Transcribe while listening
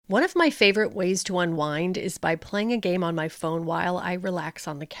One of my favorite ways to unwind is by playing a game on my phone while I relax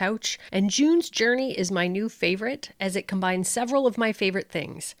on the couch, and June's Journey is my new favorite as it combines several of my favorite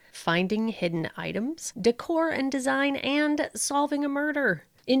things: finding hidden items, decor and design, and solving a murder.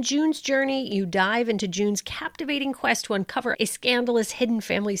 In June's Journey, you dive into June's captivating quest to uncover a scandalous hidden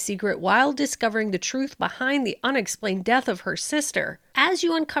family secret while discovering the truth behind the unexplained death of her sister. As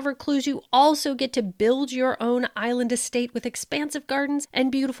you uncover clues, you also get to build your own island estate with expansive gardens and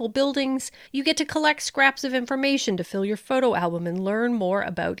beautiful buildings. You get to collect scraps of information to fill your photo album and learn more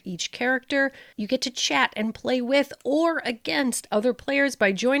about each character. You get to chat and play with or against other players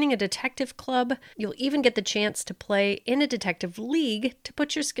by joining a detective club. You'll even get the chance to play in a detective league to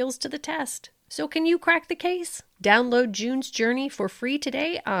put your skills to the test. So can you crack the case? Download June's Journey for free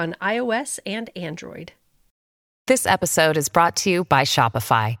today on iOS and Android. This episode is brought to you by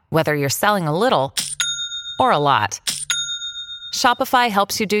Shopify. Whether you're selling a little or a lot, Shopify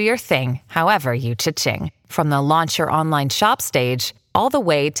helps you do your thing, however you cha-ching. From the launch your online shop stage, all the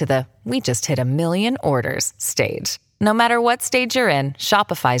way to the we just hit 1 million orders stage. No matter what stage you're in,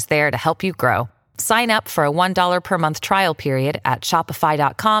 Shopify's there to help you grow. Sign up for a $1 per month trial period at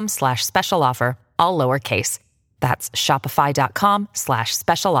shopify.com/special offer, all lowercase. That's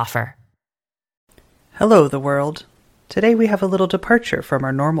shopify.com/special offer. Hello, the world. Today we have a little departure from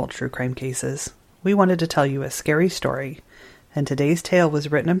our normal true crime cases. We wanted to tell you a scary story, and today's tale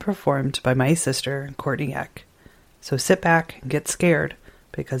was written and performed by my sister, Courtney Eck. So sit back and get scared,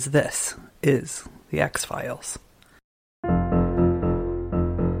 because this is the X-Files.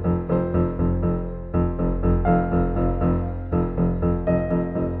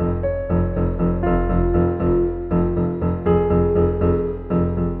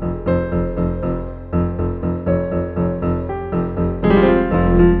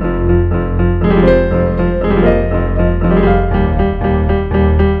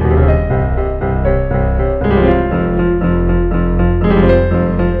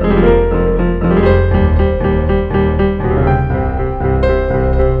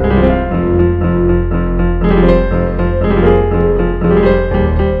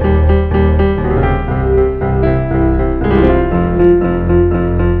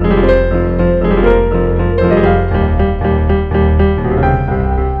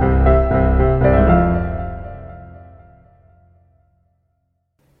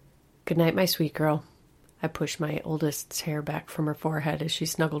 Good night, my sweet girl. I pushed my oldest's hair back from her forehead as she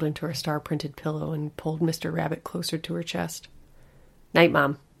snuggled into her star-printed pillow and pulled Mr. Rabbit closer to her chest. Night,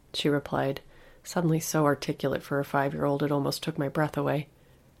 Mom, she replied, suddenly so articulate for a 5-year-old it almost took my breath away.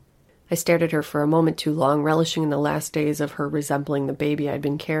 I stared at her for a moment too long, relishing in the last days of her resembling the baby I'd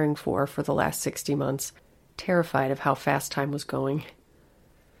been caring for the last 60 months, terrified of how fast time was going.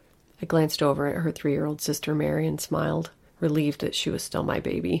 I glanced over at her 3-year-old sister Mary and smiled, relieved that she was still my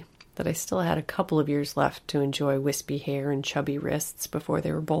baby, that I still had a couple of years left to enjoy wispy hair and chubby wrists before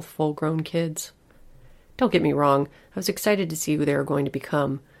they were both full-grown kids. Don't get me wrong, I was excited to see who they were going to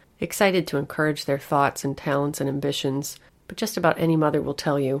become, excited to encourage their thoughts and talents and ambitions, but just about any mother will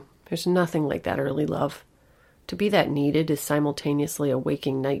tell you, there's nothing like that early love. To be that needed is simultaneously a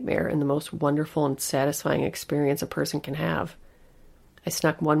waking nightmare and the most wonderful and satisfying experience a person can have. I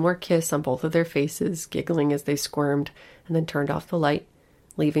snuck one more kiss on both of their faces, giggling as they squirmed, and then turned off the light,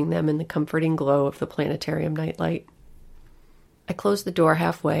 leaving them in the comforting glow of the planetarium nightlight. I closed the door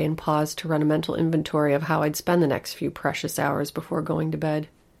halfway and paused to run a mental inventory of how I'd spend the next few precious hours before going to bed.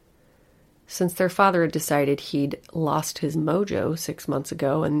 Since their father had decided he'd lost his mojo 6 months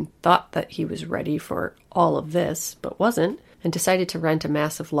ago and thought that he was ready for all of this, but wasn't, and decided to rent a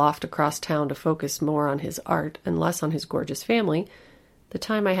massive loft across town to focus more on his art and less on his gorgeous family, the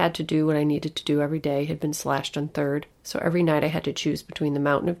time I had to do what I needed to do every day had been slashed on third, so every night I had to choose between the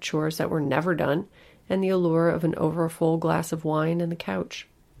mountain of chores that were never done and the allure of an over-full glass of wine and the couch.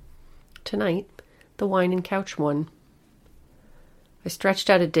 Tonight, the wine and couch won. I stretched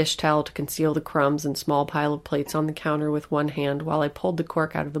out a dish towel to conceal the crumbs and small pile of plates on the counter with one hand while I pulled the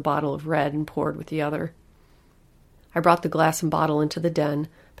cork out of the bottle of red and poured with the other. I brought the glass and bottle into the den,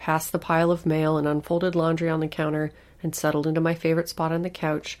 past the pile of mail and unfolded laundry on the counter, and settled into my favorite spot on the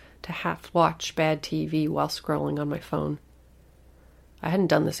couch to half-watch bad TV while scrolling on my phone. I hadn't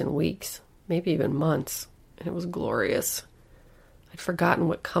done this in weeks, maybe even months, and it was glorious. I'd forgotten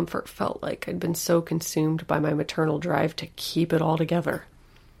what comfort felt like. I'd been so consumed by my maternal drive to keep it all together.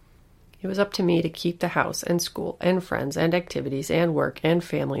 It was up to me to keep the house and school and friends and activities and work and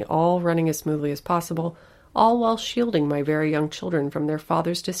family all running as smoothly as possible, all while shielding my very young children from their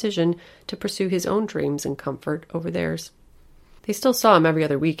father's decision to pursue his own dreams and comfort over theirs. They still saw him every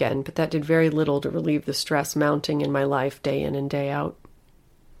other weekend, but that did very little to relieve the stress mounting in my life day in and day out.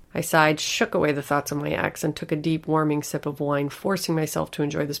 I sighed, shook away the thoughts of my ex, and took a deep, warming sip of wine, forcing myself to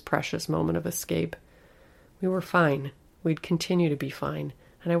enjoy this precious moment of escape. We were fine. We'd continue to be fine,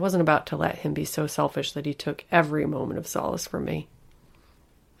 and I wasn't about to let him be so selfish that he took every moment of solace from me.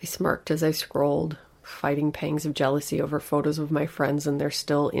 I smirked as I scrolled, fighting pangs of jealousy over photos of my friends and their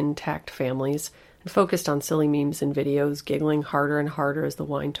still intact families, and focused on silly memes and videos, giggling harder and harder as the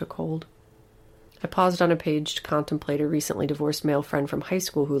wine took hold. I paused on a page to contemplate a recently divorced male friend from high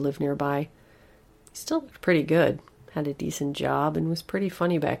school who lived nearby. He still looked pretty good, had a decent job, and was pretty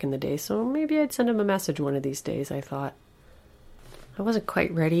funny back in the day, so maybe I'd send him a message one of these days, I thought. I wasn't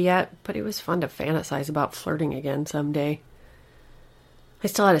quite ready yet, but it was fun to fantasize about flirting again someday. I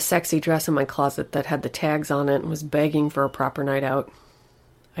still had a sexy dress in my closet that had the tags on it and was begging for a proper night out.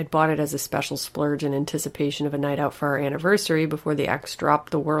 I'd bought it as a special splurge in anticipation of a night out for our anniversary before the ex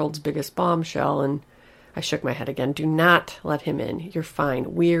dropped the world's biggest bombshell, and I shook my head again. Do not let him in. You're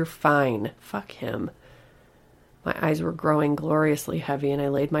fine. We're fine. Fuck him. My eyes were growing gloriously heavy, and I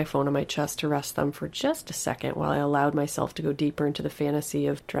laid my phone on my chest to rest them for just a second while I allowed myself to go deeper into the fantasy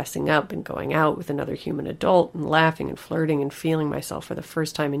of dressing up and going out with another human adult and laughing and flirting and feeling myself for the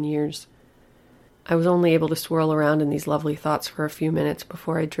first time in years. I was only able to swirl around in these lovely thoughts for a few minutes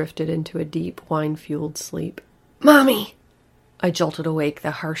before I drifted into a deep, wine-fueled sleep. Mommy! I jolted awake,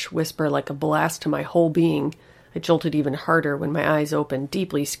 the harsh whisper like a blast to my whole being. I jolted even harder when my eyes opened,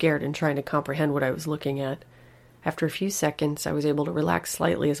 deeply scared and trying to comprehend what I was looking at. After a few seconds, I was able to relax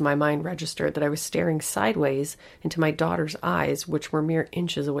slightly as my mind registered that I was staring sideways into my daughter's eyes, which were mere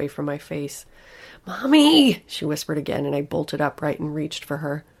inches away from my face. Mommy! She whispered again, and I bolted upright and reached for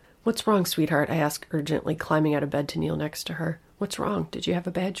her. What's wrong, sweetheart? I asked urgently, climbing out of bed to kneel next to her. What's wrong? Did you have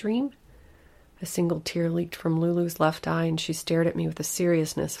a bad dream? A single tear leaked from Lulu's left eye, and she stared at me with a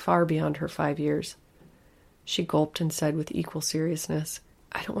seriousness far beyond her 5 years. She gulped and said with equal seriousness,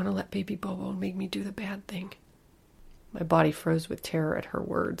 I don't want to let baby Bobo make me do the bad thing. My body froze with terror at her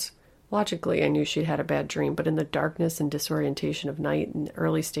words. Logically, I knew she'd had a bad dream, but in the darkness and disorientation of night and the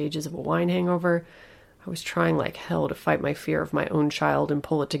early stages of a wine hangover, I was trying like hell to fight my fear of my own child and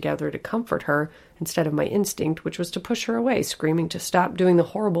pull it together to comfort her instead of my instinct, which was to push her away, screaming to stop doing the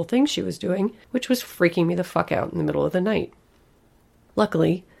horrible thing she was doing, which was freaking me the fuck out in the middle of the night.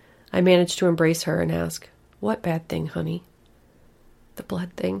 Luckily, I managed to embrace her and ask, What bad thing, honey? The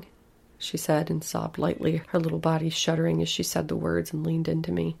blood thing, she said, and sobbed lightly, her little body shuddering as she said the words and leaned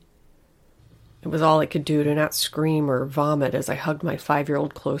into me. It was all I could do to not scream or vomit as I hugged my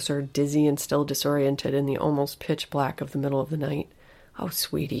 5-year-old closer, dizzy and still disoriented in the almost pitch black of the middle of the night. Oh,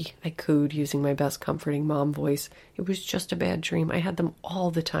 sweetie, I cooed, using my best comforting mom voice. It was just a bad dream. I had them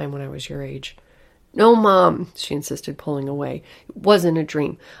all the time when I was your age. No, Mom, she insisted, pulling away. It wasn't a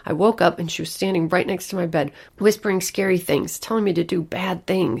dream. I woke up and she was standing right next to my bed, whispering scary things, telling me to do bad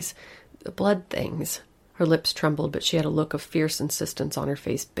things. The blood things. Her lips trembled, but she had a look of fierce insistence on her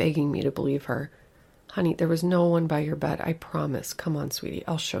face, begging me to believe her. Honey, there was no one by your bed, I promise. Come on, sweetie,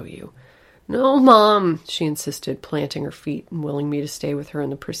 I'll show you. No, Mom, she insisted, planting her feet and willing me to stay with her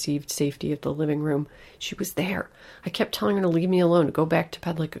in the perceived safety of the living room. She was there. I kept telling her to leave me alone, to go back to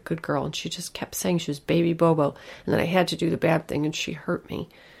bed like a good girl, and she just kept saying she was baby Bobo, and that I had to do the bad thing, and she hurt me.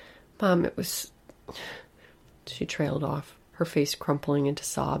 Mom, it was... She trailed off, her face crumpling into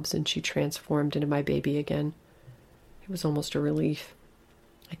sobs, and she transformed into my baby again. It was almost a relief.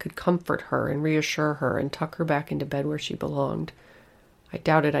 I could comfort her and reassure her and tuck her back into bed where she belonged. I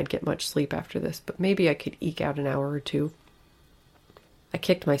doubted I'd get much sleep after this, but maybe I could eke out an hour or two. I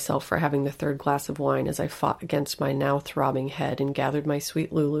kicked myself for having the third glass of wine as I fought against my now throbbing head and gathered my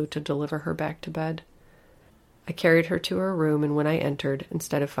sweet Lulu to deliver her back to bed. I carried her to her room, and when I entered,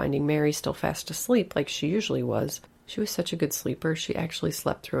 instead of finding Mary still fast asleep like she usually was, she was such a good sleeper she actually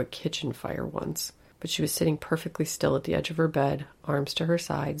slept through a kitchen fire once. But she was sitting perfectly still at the edge of her bed, arms to her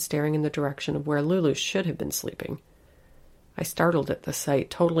side, staring in the direction of where Lulu should have been sleeping. I startled at the sight,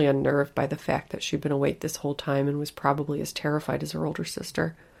 totally unnerved by the fact that she'd been awake this whole time and was probably as terrified as her older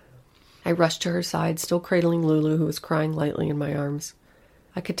sister. I rushed to her side, still cradling Lulu, who was crying lightly in my arms.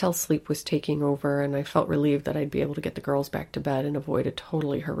 I could tell sleep was taking over, and I felt relieved that I'd be able to get the girls back to bed and avoid a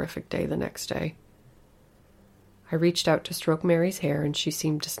totally horrific day the next day. I reached out to stroke Mary's hair, and she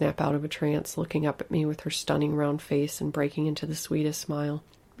seemed to snap out of a trance, looking up at me with her stunning round face and breaking into the sweetest smile.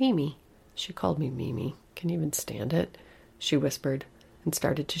 Mimi. She called me Mimi. Can you even stand it? She whispered, and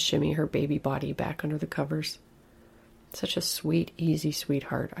started to shimmy her baby body back under the covers. Such a sweet, easy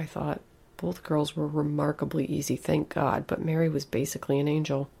sweetheart, I thought. Both girls were remarkably easy, thank God, but Mary was basically an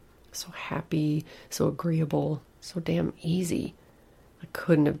angel. So happy, so agreeable, so damn easy. I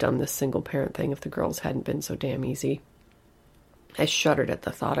couldn't have done this single-parent thing if the girls hadn't been so damn easy. I shuddered at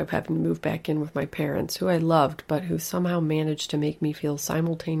the thought of having to move back in with my parents, who I loved, but who somehow managed to make me feel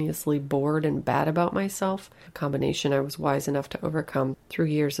simultaneously bored and bad about myself, a combination I was wise enough to overcome through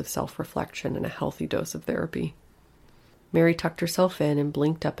years of self-reflection and a healthy dose of therapy. Mary tucked herself in and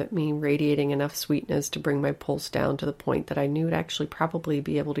blinked up at me, radiating enough sweetness to bring my pulse down to the point that I knew I'd actually probably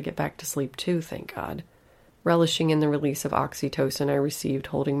be able to get back to sleep too, thank God. Relishing in the release of oxytocin I received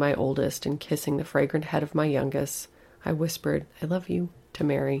holding my oldest and kissing the fragrant head of my youngest, I whispered, "I love you," to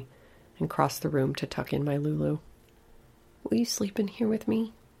Mary, and crossed the room to tuck in my Lulu. "Will you sleep in here with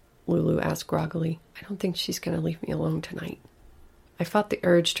me?" Lulu asked groggily. "I don't think she's going to leave me alone tonight." I fought the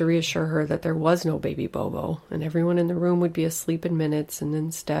urge to reassure her that there was no baby Bobo, and everyone in the room would be asleep in minutes, and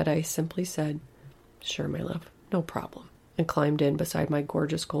instead I simply said, "Sure, my love, no problem," and climbed in beside my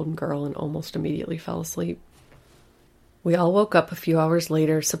gorgeous golden girl and almost immediately fell asleep. We all woke up a few hours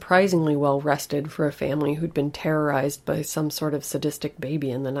later, surprisingly well rested for a family who'd been terrorized by some sort of sadistic baby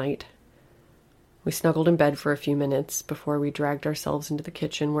in the night. We snuggled in bed for a few minutes before we dragged ourselves into the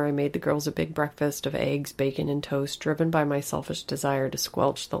kitchen, where I made the girls a big breakfast of eggs, bacon, and toast, driven by my selfish desire to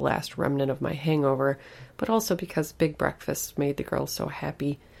squelch the last remnant of my hangover, but also because big breakfasts made the girls so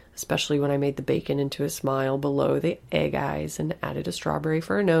happy, especially when I made the bacon into a smile below the egg eyes and added a strawberry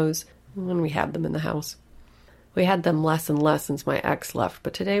for a nose when we had them in the house. We had them less and less since my ex left,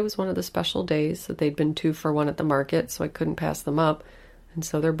 but today was one of the special days that they'd been 2 for $1 at the market, so I couldn't pass them up, and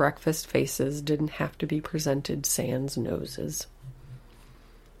so their breakfast faces didn't have to be presented sans noses.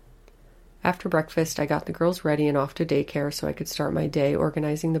 After breakfast, I got the girls ready and off to daycare so I could start my day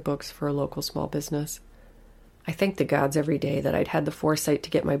organizing the books for a local small business. I thanked the gods every day that I'd had the foresight to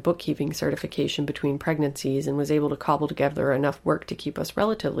get my bookkeeping certification between pregnancies and was able to cobble together enough work to keep us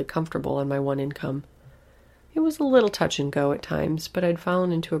relatively comfortable on my one income. It was a little touch and go at times, but I'd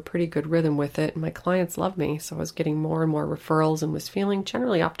fallen into a pretty good rhythm with it, and my clients loved me, so I was getting more and more referrals and was feeling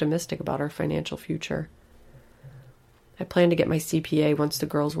generally optimistic about our financial future. I planned to get my CPA once the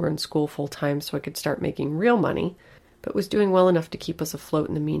girls were in school full-time so I could start making real money, but was doing well enough to keep us afloat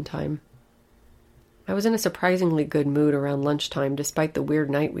in the meantime. I was in a surprisingly good mood around lunchtime despite the weird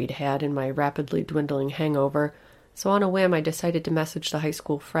night we'd had and my rapidly dwindling hangover, so on a whim I decided to message the high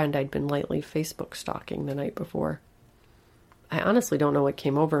school friend I'd been lightly Facebook stalking the night before. I honestly don't know what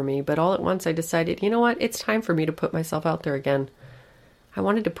came over me, but all at once I decided, you know what, it's time for me to put myself out there again. I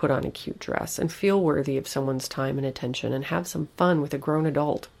wanted to put on a cute dress and feel worthy of someone's time and attention and have some fun with a grown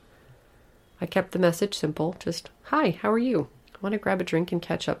adult. I kept the message simple, just, "Hi, how are you? Want to grab a drink and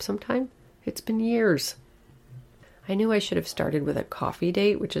catch up sometime? It's been years." I knew I should have started with a coffee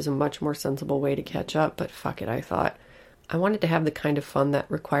date, which is a much more sensible way to catch up, but fuck it, I thought. I wanted to have the kind of fun that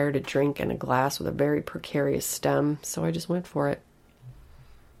required a drink and a glass with a very precarious stem, so I just went for it.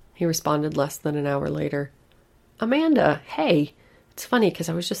 He responded less than an hour later. "Amanda, hey, it's funny because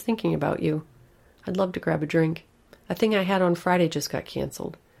I was just thinking about you. I'd love to grab a drink. A thing I had on Friday just got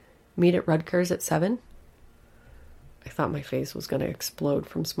canceled. Meet at Rutgers at 7? I thought my face was going to explode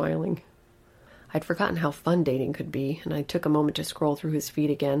from smiling. I'd forgotten how fun dating could be, and I took a moment to scroll through his feed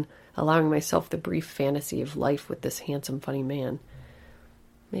again, allowing myself the brief fantasy of life with this handsome, funny man.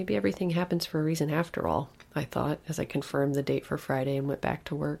 Maybe everything happens for a reason after all, I thought, as I confirmed the date for Friday and went back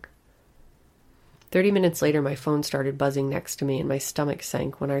to work. 30 minutes later, my phone started buzzing next to me, and my stomach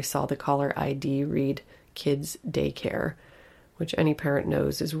sank when I saw the caller ID read Kids Daycare, which any parent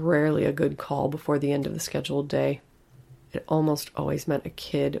knows is rarely a good call before the end of the scheduled day. It almost always meant a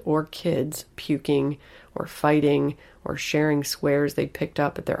kid or kids puking or fighting or sharing squares they'd picked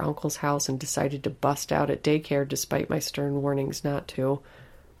up at their uncle's house and decided to bust out at daycare despite my stern warnings not to.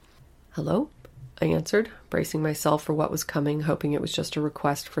 "Hello?" I answered, bracing myself for what was coming, hoping it was just a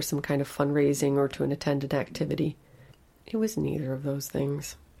request for some kind of fundraising or to attend an activity. It was neither of those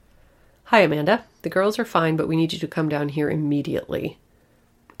things. "Hi, Amanda. The girls are fine, but we need you to come down here immediately."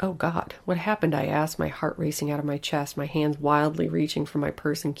 Oh, God, what happened? I asked, my heart racing out of my chest, my hands wildly reaching for my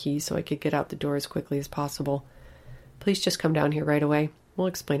purse and keys so I could get out the door as quickly as possible. "Please just come down here right away. We'll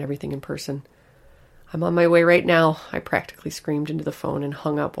explain everything in person." "I'm on my way right now," I practically screamed into the phone and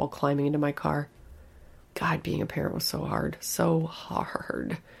hung up while climbing into my car. God, being a parent was so hard. So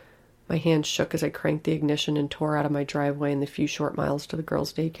hard. My hands shook as I cranked the ignition and tore out of my driveway in the few short miles to the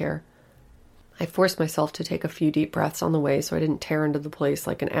girls' daycare. I forced myself to take a few deep breaths on the way so I didn't tear into the place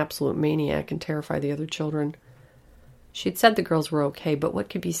like an absolute maniac and terrify the other children. She'd said the girls were okay, but what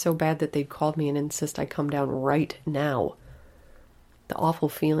could be so bad that they'd called me and insist I come down right now? The awful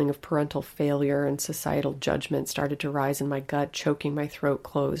feeling of parental failure and societal judgment started to rise in my gut, choking my throat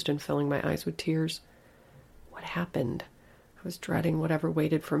closed and filling my eyes with tears. What happened? I was dreading whatever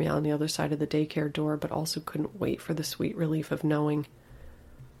waited for me on the other side of the daycare door, but also couldn't wait for the sweet relief of knowing.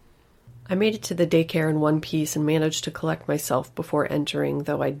 I made it to the daycare in one piece and managed to collect myself before entering,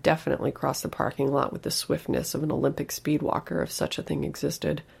 though I definitely crossed the parking lot with the swiftness of an Olympic speed walker if such a thing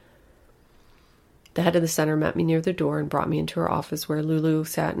existed. The head of the center met me near the door and brought me into her office where Lulu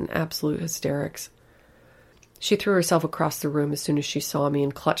sat in absolute hysterics. She threw herself across the room as soon as she saw me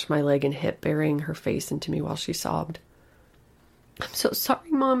and clutched my leg and hip, burying her face into me while she sobbed. "I'm so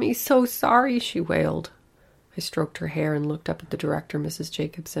sorry, Mommy, so sorry," she wailed. I stroked her hair and looked up at the director, Mrs.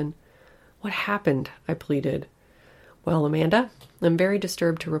 Jacobson. "What happened?" I pleaded. "Well, Amanda, I'm very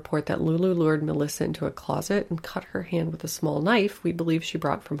disturbed to report that Lulu lured Melissa into a closet and cut her hand with a small knife we believe she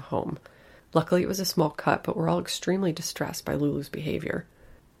brought from home. Luckily, it was a small cut, but we're all extremely distressed by Lulu's behavior."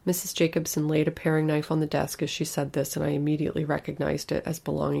 Mrs. Jacobson laid a paring knife on the desk as she said this, and I immediately recognized it as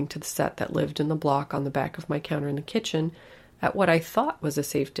belonging to the set that lived in the block on the back of my counter in the kitchen, at what I thought was a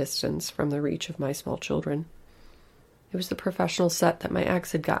safe distance from the reach of my small children. It was the professional set that my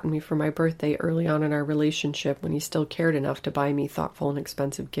ex had gotten me for my birthday early on in our relationship when he still cared enough to buy me thoughtful and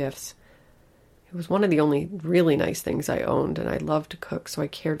expensive gifts. It was one of the only really nice things I owned, and I loved to cook, so I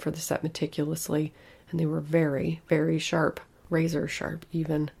cared for the set meticulously, and they were very, very sharp, razor sharp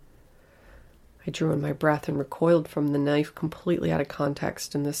even. I drew in my breath and recoiled from the knife completely out of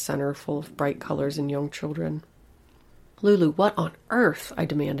context in this center full of bright colors and young children. "Lulu, what on earth?" I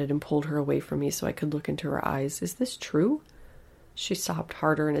demanded and pulled her away from me so I could look into her eyes. "Is this true?" She sobbed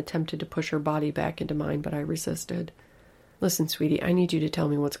harder and attempted to push her body back into mine, but I resisted. "Listen, sweetie, I need you to tell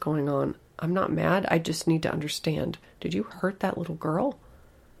me what's going on. I'm not mad, I just need to understand. Did you hurt that little girl?"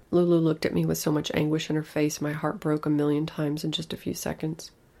 Lulu looked at me with so much anguish in her face, my heart broke 1,000,000 times in just a few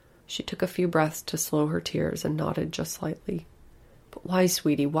seconds. She took a few breaths to slow her tears and nodded just slightly. "But why,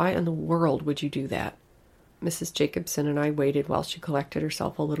 sweetie, why in the world would you do that?" Mrs. Jacobson and I waited while she collected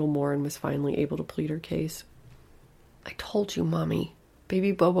herself a little more and was finally able to plead her case. "I told you, Mommy.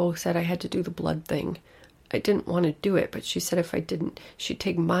 Baby Bobo said I had to do the blood thing. I didn't want to do it, but she said if I didn't, she'd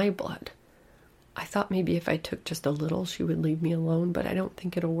take my blood. I thought maybe if I took just a little, she would leave me alone, but I don't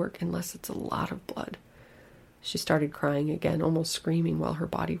think it'll work unless it's a lot of blood." She started crying again, almost screaming while her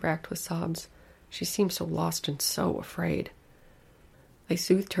body racked with sobs. She seemed so lost and so afraid. I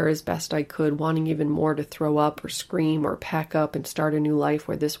soothed her as best I could, wanting even more to throw up or scream or pack up and start a new life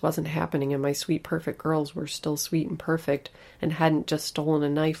where this wasn't happening and my sweet perfect girls were still sweet and perfect and hadn't just stolen a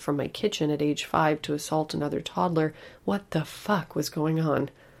knife from my kitchen at age 5 to assault another toddler. What the fuck was going on?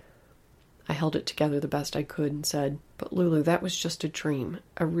 I held it together the best I could and said, "But Lulu, that was just a dream.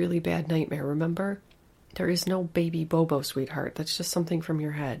 A really bad nightmare, remember? There is no baby Bobo, sweetheart. That's just something from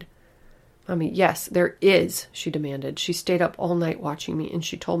your head." "Mommy, yes, there is," she demanded. "She stayed up all night watching me, and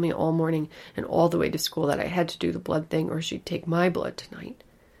she told me all morning and all the way to school that I had to do the blood thing or she'd take my blood tonight.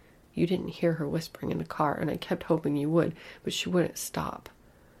 You didn't hear her whispering in the car, and I kept hoping you would, but she wouldn't stop.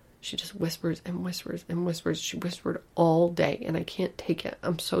 She just whispers and whispers and whispers. She whispered all day, and I can't take it.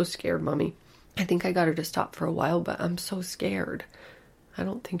 I'm so scared, Mommy. I think I got her to stop for a while, but I'm so scared. I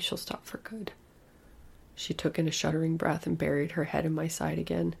don't think she'll stop for good." She took in a shuddering breath and buried her head in my side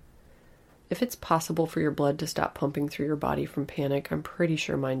again. If it's possible for your blood to stop pumping through your body from panic, I'm pretty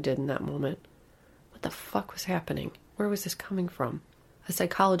sure mine did in that moment. What the fuck was happening? Where was this coming from? A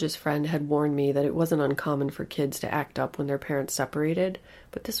psychologist friend had warned me that it wasn't uncommon for kids to act up when their parents separated,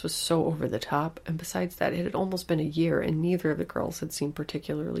 but this was so over the top, and besides that, it had almost been a year, and neither of the girls had seemed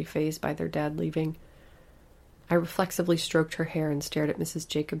particularly fazed by their dad leaving. I reflexively stroked her hair and stared at Mrs.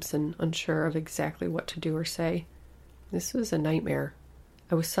 Jacobson, unsure of exactly what to do or say. This was a nightmare.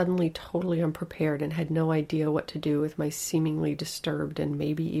 I was suddenly totally unprepared and had no idea what to do with my seemingly disturbed and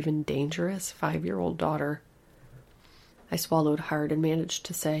maybe even dangerous 5-year-old daughter. I swallowed hard and managed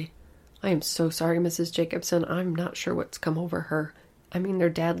to say, "I am so sorry, Mrs. Jacobson. I'm not sure what's come over her. I mean, their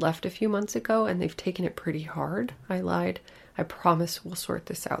dad left a few months ago and they've taken it pretty hard." I lied. "I promise we'll sort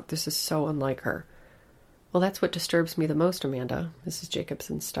this out. This is so unlike her." "Well, that's what disturbs me the most, Amanda," Mrs.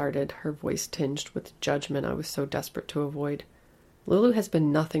 Jacobson started, her voice tinged with the judgment I was so desperate to avoid. "Lulu has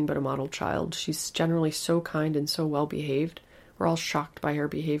been nothing but a model child. She's generally so kind and so well behaved. We're all shocked by her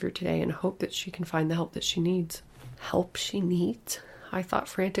behavior today and hope that she can find the help that she needs." Help she needs? I thought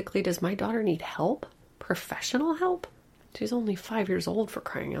frantically, does my daughter need help? Professional help? She's only 5 years old, for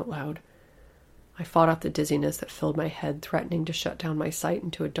crying out loud. I fought off the dizziness that filled my head, threatening to shut down my sight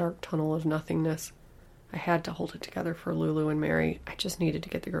into a dark tunnel of nothingness. I had to hold it together for Lulu and Mary. I just needed to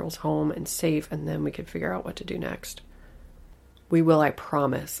get the girls home and safe, and then we could figure out what to do next. "We will, I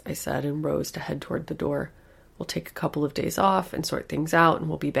promise," I said, and rose to head toward the door. "We'll take a couple of days off and sort things out, and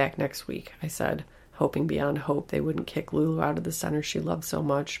we'll be back next week," I said, hoping beyond hope they wouldn't kick Lulu out of the center she loved so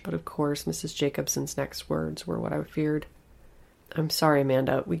much, but of course Mrs. Jacobson's next words were what I feared. "I'm sorry,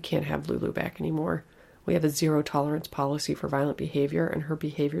 Amanda, we can't have Lulu back anymore. We have a zero-tolerance policy for violent behavior, and her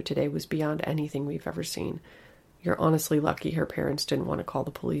behavior today was beyond anything we've ever seen. You're honestly lucky her parents didn't want to call the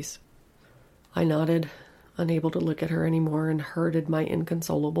police." I nodded, unable to look at her anymore, and herded my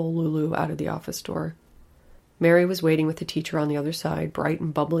inconsolable Lulu out of the office door. Mary was waiting with the teacher on the other side, bright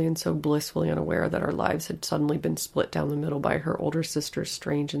and bubbly and so blissfully unaware that our lives had suddenly been split down the middle by her older sister's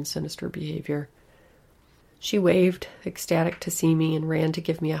strange and sinister behavior. She waved, ecstatic to see me, and ran to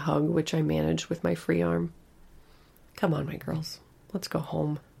give me a hug, which I managed with my free arm. "Come on, my girls. Let's go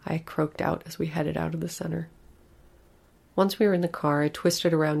home," I croaked out as we headed out of the center. Once we were in the car, I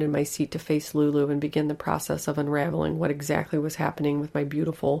twisted around in my seat to face Lulu and begin the process of unraveling what exactly was happening with my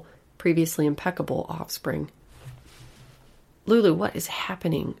beautiful, previously impeccable offspring. "Lulu, what is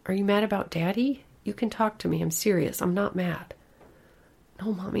happening? Are you mad about Daddy? You can talk to me. I'm serious. I'm not mad."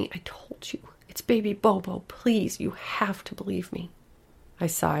 "No, Mommy, I told you. It's baby Bobo. Please, you have to believe me." I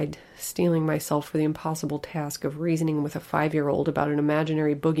sighed, steeling myself for the impossible task of reasoning with a 5-year-old about an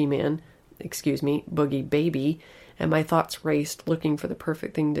imaginary boogie baby, and my thoughts raced, looking for the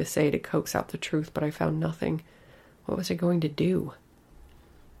perfect thing to say to coax out the truth, but I found nothing. What was I going to do?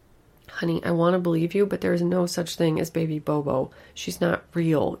 "Honey, I want to believe you, but there is no such thing as baby Bobo. She's not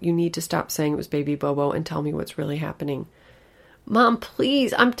real. You need to stop saying it was baby Bobo and tell me what's really happening." "Mom,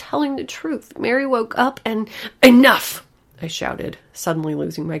 please, I'm telling the truth. Mary woke up and—" "Enough!" I shouted, suddenly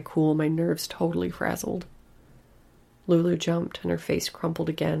losing my cool, my nerves totally frazzled. Lulu jumped, and her face crumpled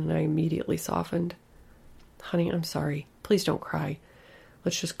again, and I immediately softened. "Honey, I'm sorry. Please don't cry.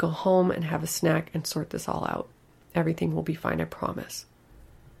 Let's just go home and have a snack and sort this all out. Everything will be fine, I promise."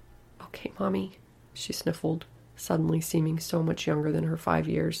 "Okay, Mommy," she sniffled, suddenly seeming so much younger than her 5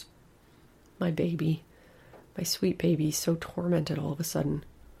 years. My baby, my sweet baby, so tormented all of a sudden.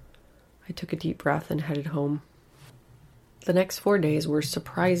 I took a deep breath and headed home. The next 4 days were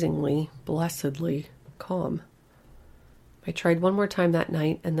surprisingly, blessedly calm. I tried one more time that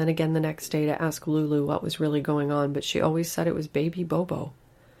night and then again the next day to ask Lulu what was really going on, but she always said it was baby Bobo.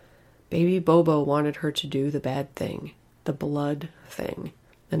 Baby Bobo wanted her to do the bad thing, the blood thing.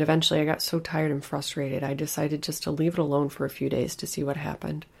 And eventually I got so tired and frustrated, I decided just to leave it alone for a few days to see what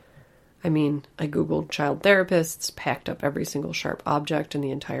happened. I mean, I Googled child therapists, packed up every single sharp object in the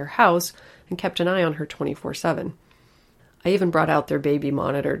entire house, and kept an eye on her 24/7. I even brought out their baby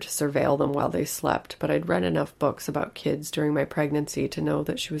monitor to surveil them while they slept, but I'd read enough books about kids during my pregnancy to know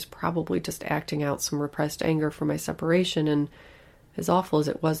that she was probably just acting out some repressed anger for my separation, and as awful as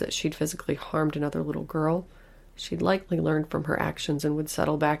it was that she'd physically harmed another little girl, she'd likely learned from her actions and would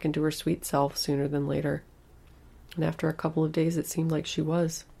settle back into her sweet self sooner than later. And after a couple of days, it seemed like she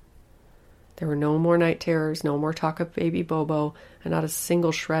was. There were no more night terrors, no more talk of baby Bobo, and not a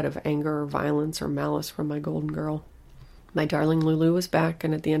single shred of anger or violence or malice from my golden girl. My darling Lulu was back,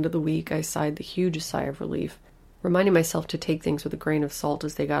 and at the end of the week, I sighed the hugest sigh of relief, reminding myself to take things with a grain of salt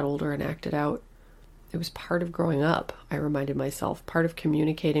as they got older and acted out. It was part of growing up, I reminded myself, part of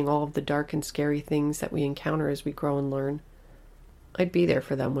communicating all of the dark and scary things that we encounter as we grow and learn. I'd be there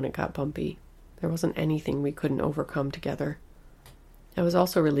for them when it got bumpy. There wasn't anything we couldn't overcome together. I was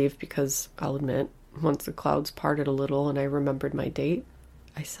also relieved because, I'll admit, once the clouds parted a little and I remembered my date,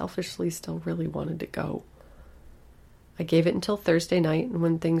 I selfishly still really wanted to go. I gave it until Thursday night, and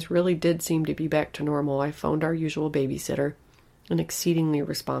when things really did seem to be back to normal, I phoned our usual babysitter, an exceedingly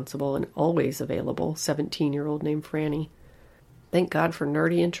responsible and always available 17-year-old named Franny. "Thank God for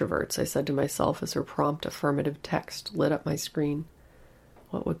nerdy introverts," I said to myself as her prompt affirmative text lit up my screen.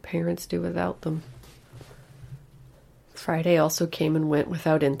 What would parents do without them? Friday also came and went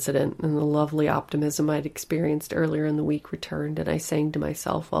without incident, and the lovely optimism I'd experienced earlier in the week returned, and I sang to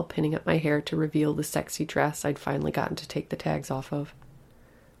myself while pinning up my hair to reveal the sexy dress I'd finally gotten to take the tags off of.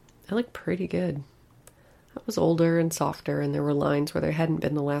 I looked pretty good. I was older and softer, and there were lines where there hadn't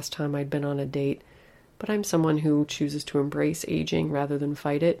been the last time I'd been on a date, but I'm someone who chooses to embrace aging rather than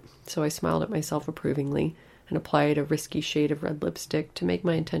fight it, so I smiled at myself approvingly and applied a risky shade of red lipstick to make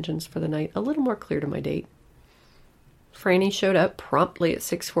my intentions for the night a little more clear to my date. Franny showed up promptly at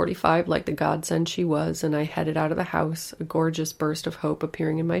 6:45 like the godsend she was, and I headed out of the house, a gorgeous burst of hope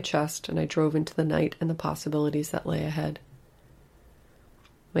appearing in my chest, and I drove into the night and the possibilities that lay ahead.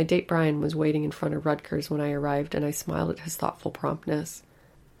 My date Brian was waiting in front of Rutgers when I arrived, and I smiled at his thoughtful promptness.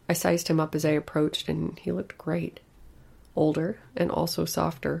 I sized him up as I approached, and he looked great. Older, and also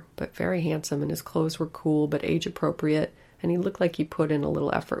softer, but very handsome, and his clothes were cool but age-appropriate, and he looked like he put in a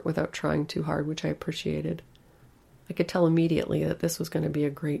little effort without trying too hard, which I appreciated. I could tell immediately that this was going to be a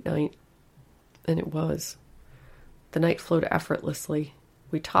great night. And it was. The night flowed effortlessly.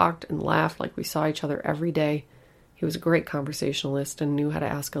 We talked and laughed like we saw each other every day. He was a great conversationalist and knew how to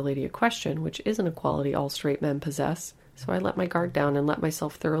ask a lady a question, which isn't a quality all straight men possess, so I let my guard down and let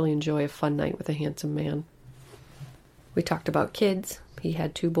myself thoroughly enjoy a fun night with a handsome man. We talked about kids. He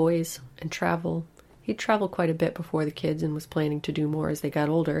had 2 boys, and travel. He'd traveled quite a bit before the kids and was planning to do more as they got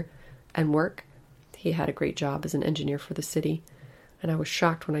older. And work. He had a great job as an engineer for the city, and I was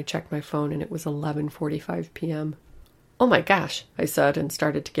shocked when I checked my phone and it was 11:45 p.m. "Oh my gosh," I said and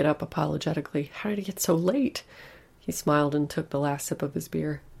started to get up apologetically. "How did it get so late?" He smiled and took the last sip of his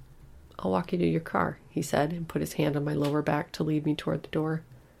beer. "I'll walk you to your car," he said, and put his hand on my lower back to lead me toward the door.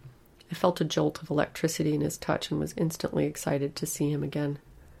 I felt a jolt of electricity in his touch and was instantly excited to see him again.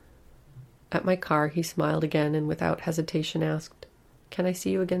 At my car, he smiled again and without hesitation asked, "Can I see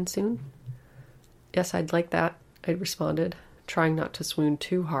you again soon?" "Yes, I'd like that," I responded, trying not to swoon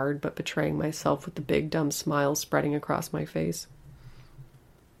too hard, but betraying myself with the big, dumb smile spreading across my face.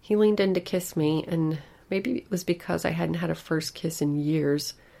 He leaned in to kiss me, and maybe it was because I hadn't had a first kiss in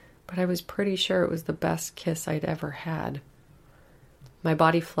years, but I was pretty sure it was the best kiss I'd ever had. My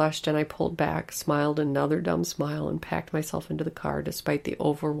body flushed and I pulled back, smiled another dumb smile, and packed myself into the car despite the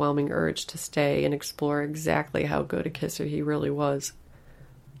overwhelming urge to stay and explore exactly how good a kisser he really was.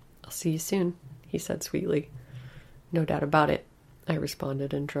 "I'll see you soon," he said sweetly. "No doubt about it," I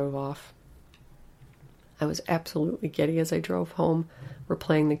responded and drove off. I was absolutely giddy as I drove home,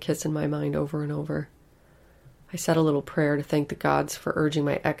 replaying the kiss in my mind over and over. I said a little prayer to thank the gods for urging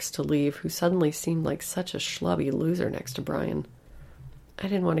my ex to leave, who suddenly seemed like such a schlubby loser next to Brian. I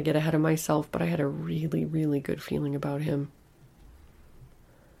didn't want to get ahead of myself, but I had a really, really good feeling about him.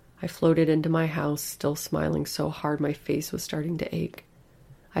 I floated into my house, still smiling so hard my face was starting to ache.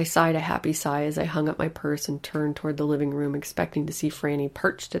 I sighed a happy sigh as I hung up my purse and turned toward the living room, expecting to see Franny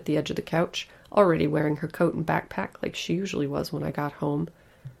perched at the edge of the couch, already wearing her coat and backpack like she usually was when I got home.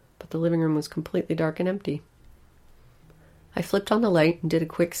 But the living room was completely dark and empty. I flipped on the light and did a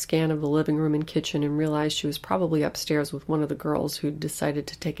quick scan of the living room and kitchen and realized she was probably upstairs with one of the girls who'd decided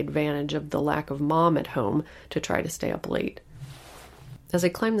to take advantage of the lack of mom at home to try to stay up late. As I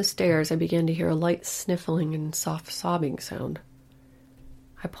climbed the stairs, I began to hear a light sniffling and soft sobbing sound.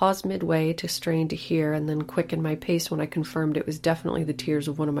 I paused midway to strain to hear and then quickened my pace when I confirmed it was definitely the tears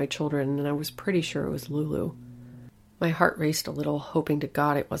of one of my children, and I was pretty sure it was Lulu. My heart raced a little, hoping to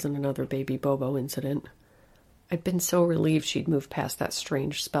God it wasn't another baby Bobo incident. I'd been so relieved she'd moved past that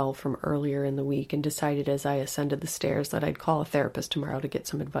strange spell from earlier in the week and decided as I ascended the stairs that I'd call a therapist tomorrow to get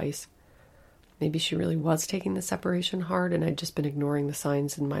some advice. Maybe she really was taking the separation hard and I'd just been ignoring the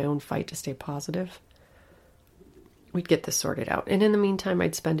signs in my own fight to stay positive. We'd get this sorted out, and in the meantime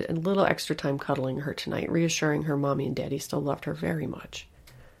I'd spend a little extra time cuddling her tonight, reassuring her Mommy and Daddy still loved her very much.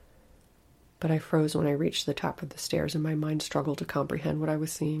 But I froze when I reached the top of the stairs and my mind struggled to comprehend what I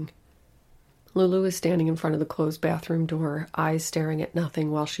was seeing. Lulu was standing in front of the closed bathroom door, eyes staring at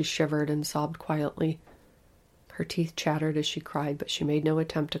nothing while she shivered and sobbed quietly. Her teeth chattered as she cried, but she made no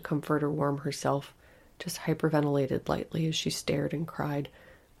attempt to comfort or warm herself, just hyperventilated lightly as she stared and cried.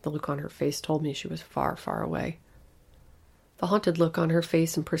 The look on her face told me she was far, far away. The haunted look on her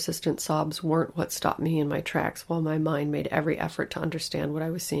face and persistent sobs weren't what stopped me in my tracks, while my mind made every effort to understand what I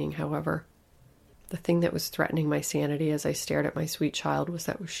was seeing, however. The thing that was threatening my sanity as I stared at my sweet child was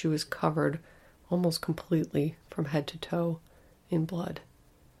that she was covered almost completely, from head to toe, in blood.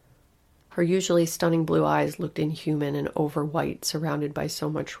 Her usually stunning blue eyes looked inhuman and over-white, surrounded by so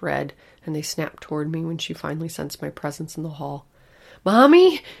much red, and they snapped toward me when she finally sensed my presence in the hall.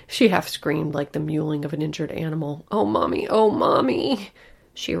 "Mommy!" she half screamed like the mewling of an injured animal. "Oh, Mommy! Oh, Mommy!"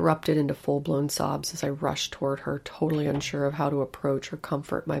 She erupted into full-blown sobs as I rushed toward her, totally unsure of how to approach or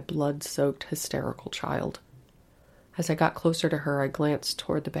comfort my blood-soaked, hysterical child. As I got closer to her, I glanced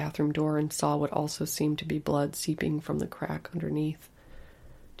toward the bathroom door and saw what also seemed to be blood seeping from the crack underneath.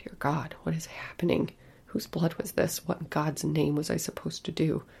 Dear God, what is happening? Whose blood was this? What in God's name was I supposed to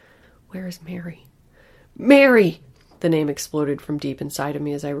do? Where is Mary? Mary! The name exploded from deep inside of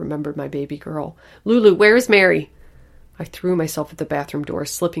me as I remembered my baby girl. Lulu, where is Mary? I threw myself at the bathroom door,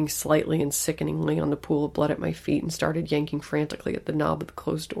 slipping slightly and sickeningly on the pool of blood at my feet, and started yanking frantically at the knob of the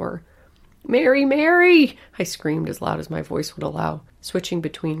closed door. "Mary, Mary!" I screamed as loud as my voice would allow, switching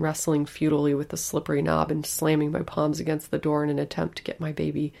between wrestling futilely with the slippery knob and slamming my palms against the door in an attempt to get my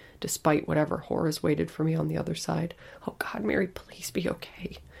baby, despite whatever horrors waited for me on the other side. "Oh God, Mary, please be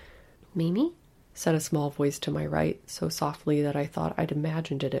okay." "Mimi?" said a small voice to my right, so softly that I thought I'd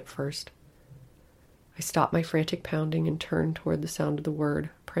imagined it at first. I stopped my frantic pounding and turned toward the sound of the word,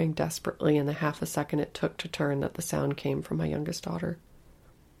 praying desperately in the half a second it took to turn that the sound came from my youngest daughter.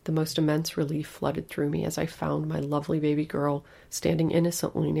 The most immense relief flooded through me as I found my lovely baby girl standing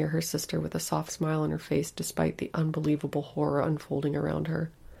innocently near her sister with a soft smile on her face despite the unbelievable horror unfolding around her.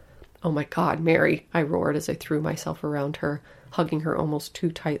 "Oh my God, Mary!" I roared as I threw myself around her, hugging her almost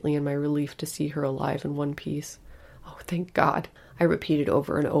too tightly in my relief to see her alive in one piece. "Oh, thank God!" I repeated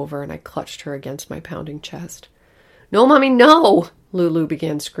over and over, and I clutched her against my pounding chest. "No, Mommy, no!" Lulu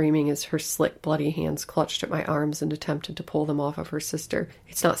began screaming as her slick, bloody hands clutched at my arms and attempted to pull them off of her sister.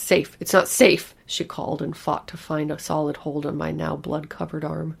 "It's not safe! It's not safe!" she called and fought to find a solid hold on my now blood-covered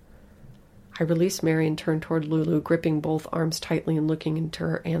arm. I released Mary and turned toward Lulu, gripping both arms tightly and looking into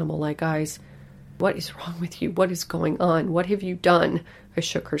her animal-like eyes. "What is wrong with you? What is going on? What have you done?" I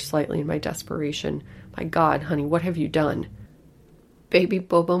shook her slightly in my desperation. "My God, honey, what have you done?" "Baby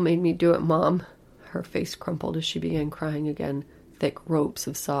Bobo made me do it, Mom." Her face crumpled as she began crying again, thick ropes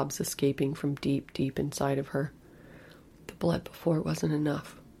of sobs escaping from deep, deep inside of her. "The blood before wasn't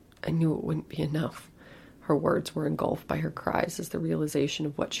enough. I knew it wouldn't be enough." Her words were engulfed by her cries as the realization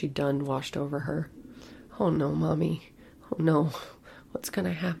of what she'd done washed over her. "Oh no, Mommy. Oh no. What's going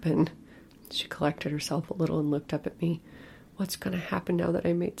to happen?" She collected herself a little and looked up at me. "What's going to happen now that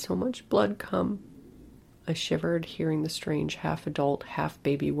I made so much blood come?" I shivered, hearing the strange half-adult,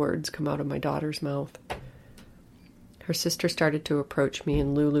 half-baby words come out of my daughter's mouth. Her sister started to approach me,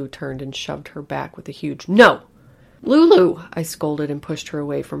 and Lulu turned and shoved her back with a huge "No! Lulu!" I scolded and pushed her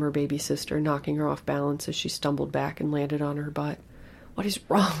away from her baby sister, knocking her off balance as she stumbled back and landed on her butt. "What is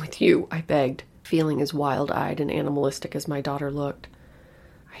wrong with you?" I begged, feeling as wild-eyed and animalistic as my daughter looked.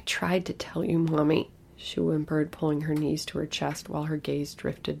 "I tried to tell you, Mommy," she whimpered, pulling her knees to her chest while her gaze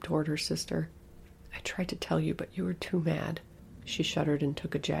drifted toward her sister. "I tried to tell you, but you were too mad." She shuddered and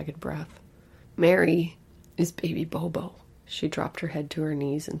took a jagged breath. "Mary is baby Bobo." She dropped her head to her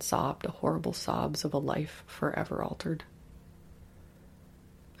knees and sobbed the horrible sobs of a life forever altered.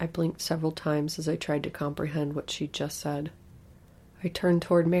 I blinked several times as I tried to comprehend what she'd just said. I turned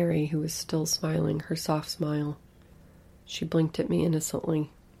toward Mary, who was still smiling, her soft smile. She blinked at me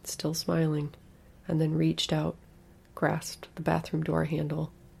innocently, still smiling, and then reached out, grasped the bathroom door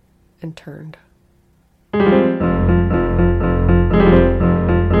handle, and turned.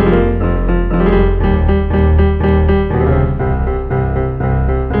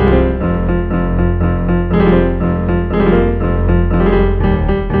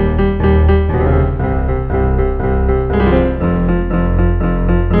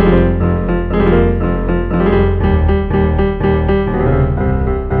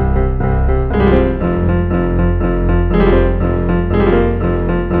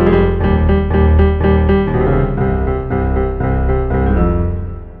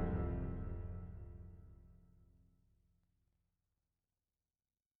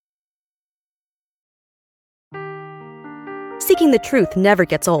 Seeking the truth never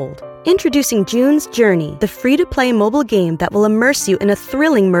gets old. Introducing June's Journey, the free-to-play mobile game that will immerse you in a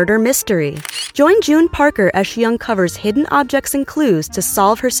thrilling murder mystery. Join June Parker as she uncovers hidden objects and clues to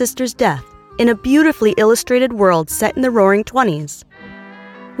solve her sister's death in a beautifully illustrated world set in the Roaring '20s.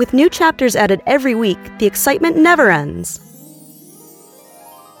 With new chapters added every week, the excitement never ends.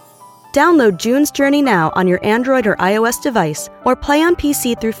 Download June's Journey now on your Android or iOS device, or play on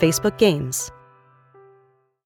PC through Facebook Games.